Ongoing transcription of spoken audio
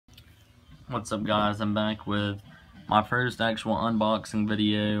What's up, guys? I'm back with my first actual unboxing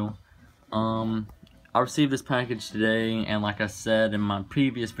video. I received this package today, and like I said in my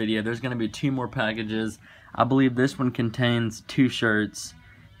previous video, there's going to be 2 more packages. I believe this one contains 2 shirts,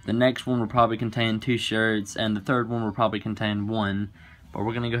 the next one will probably contain 2 shirts, and the third one will probably contain 1. But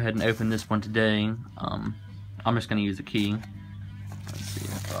we're going to go ahead and open this one today. I'm just going to use a key. Let's see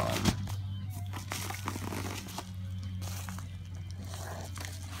if,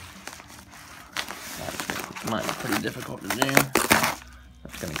 might be pretty difficult to do. I'm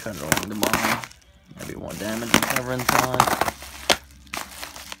just going to cut it along the bottom. Maybe more damage to cover inside.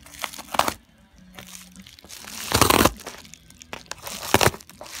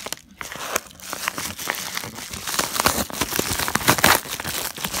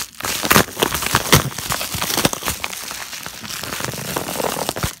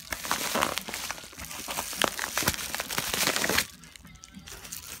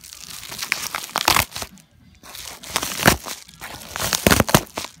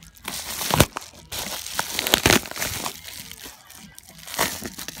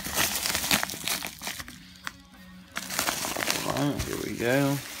 Here we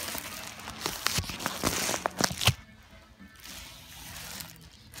go.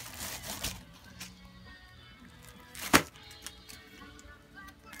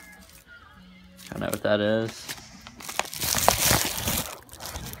 I know what that is.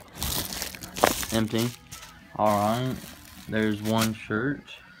 Empty. Alright. There's 1 shirt.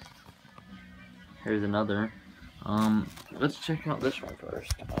 Here's another. Let's check out this one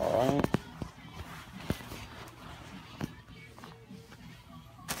first. Alright.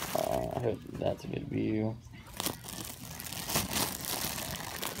 I hope that's a good view.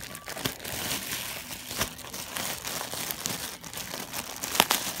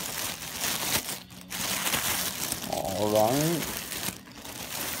 Alright.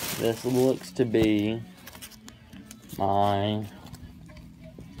 This looks to be my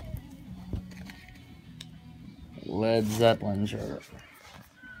Led Zeppelin shirt.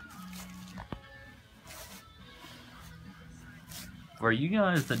 For you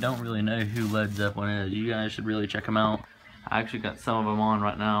guys that don't really know who Led Zeppelin is, you guys should really check them out. I actually got some of them on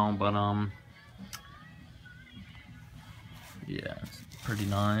right now, but yeah, it's pretty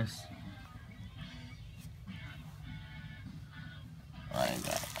nice.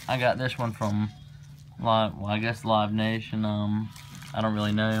 I got this one from I guess Live Nation. I don't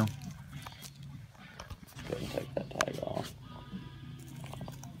really know. Let's go ahead and take that tag off.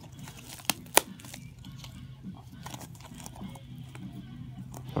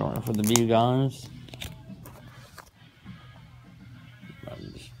 For the view, guys.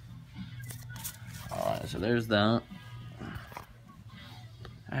 Alright, so there's that.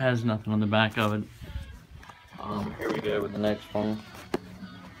 It has nothing on the back of it. Here we go with the next one.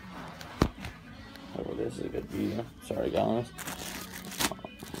 Oh, this is a good view. Sorry, guys.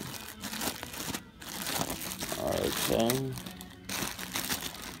 Okay.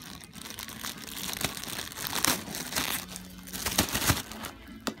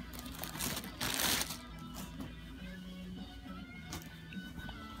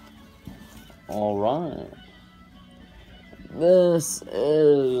 Alright, this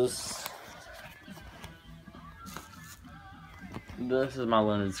is my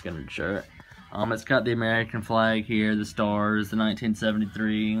Lynyrd Skynyrd shirt. It's got the American flag here, the stars, the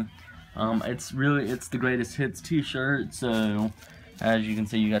 1973. It's the greatest hits t-shirt. So as you can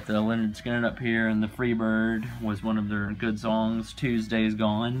see, you got the Lynyrd Skynyrd up here, and the Freebird was one of their good songs. Tuesday's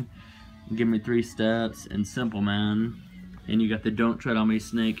Gone, Give Me 3 Steps, and Simple Man. And you got the Don't Tread on Me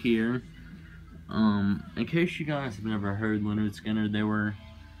Snake here. In case you guys have never heard Lynyrd Skynyrd, they were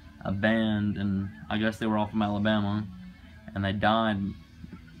a band, and I guess they were all from Alabama, and they died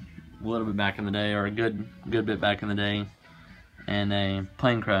a little bit back in the day, or a good bit back in the day, in a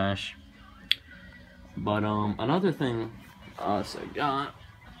plane crash. But another thing I also got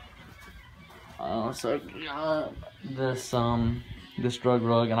this drug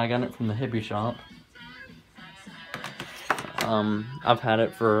rug, and I got it from the hippie shop. I've had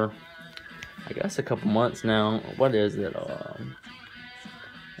it for, I guess, a couple months now. What is it?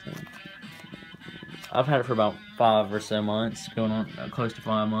 I've had it for about 5 or so months, going on close to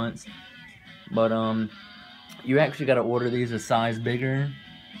 5 months. But you actually got to order these a size bigger.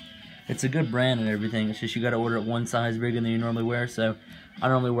 It's a good brand and everything. It's just you got to order it 1 size bigger than you normally wear. So I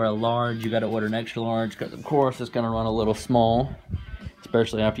normally wear a large. You got to order an extra large because, of course, it's going to run a little small,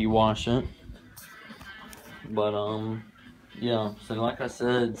 especially after you wash it. But yeah, so like I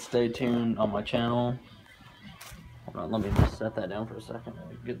said, stay tuned on my channel. Hold on, let me just set that down for a second.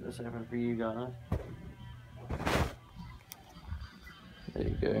 Get this open for you guys. There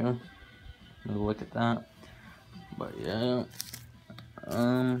you go. look at that. But yeah,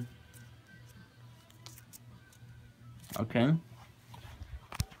 okay.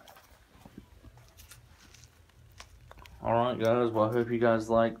 Alright guys, well I hope you guys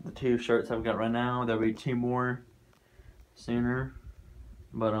like the 2 shirts I've got right now. There'll be 2 more sooner.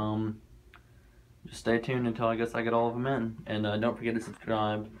 But just stay tuned until I guess I get all of them in. And don't forget to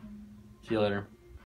subscribe. See you later.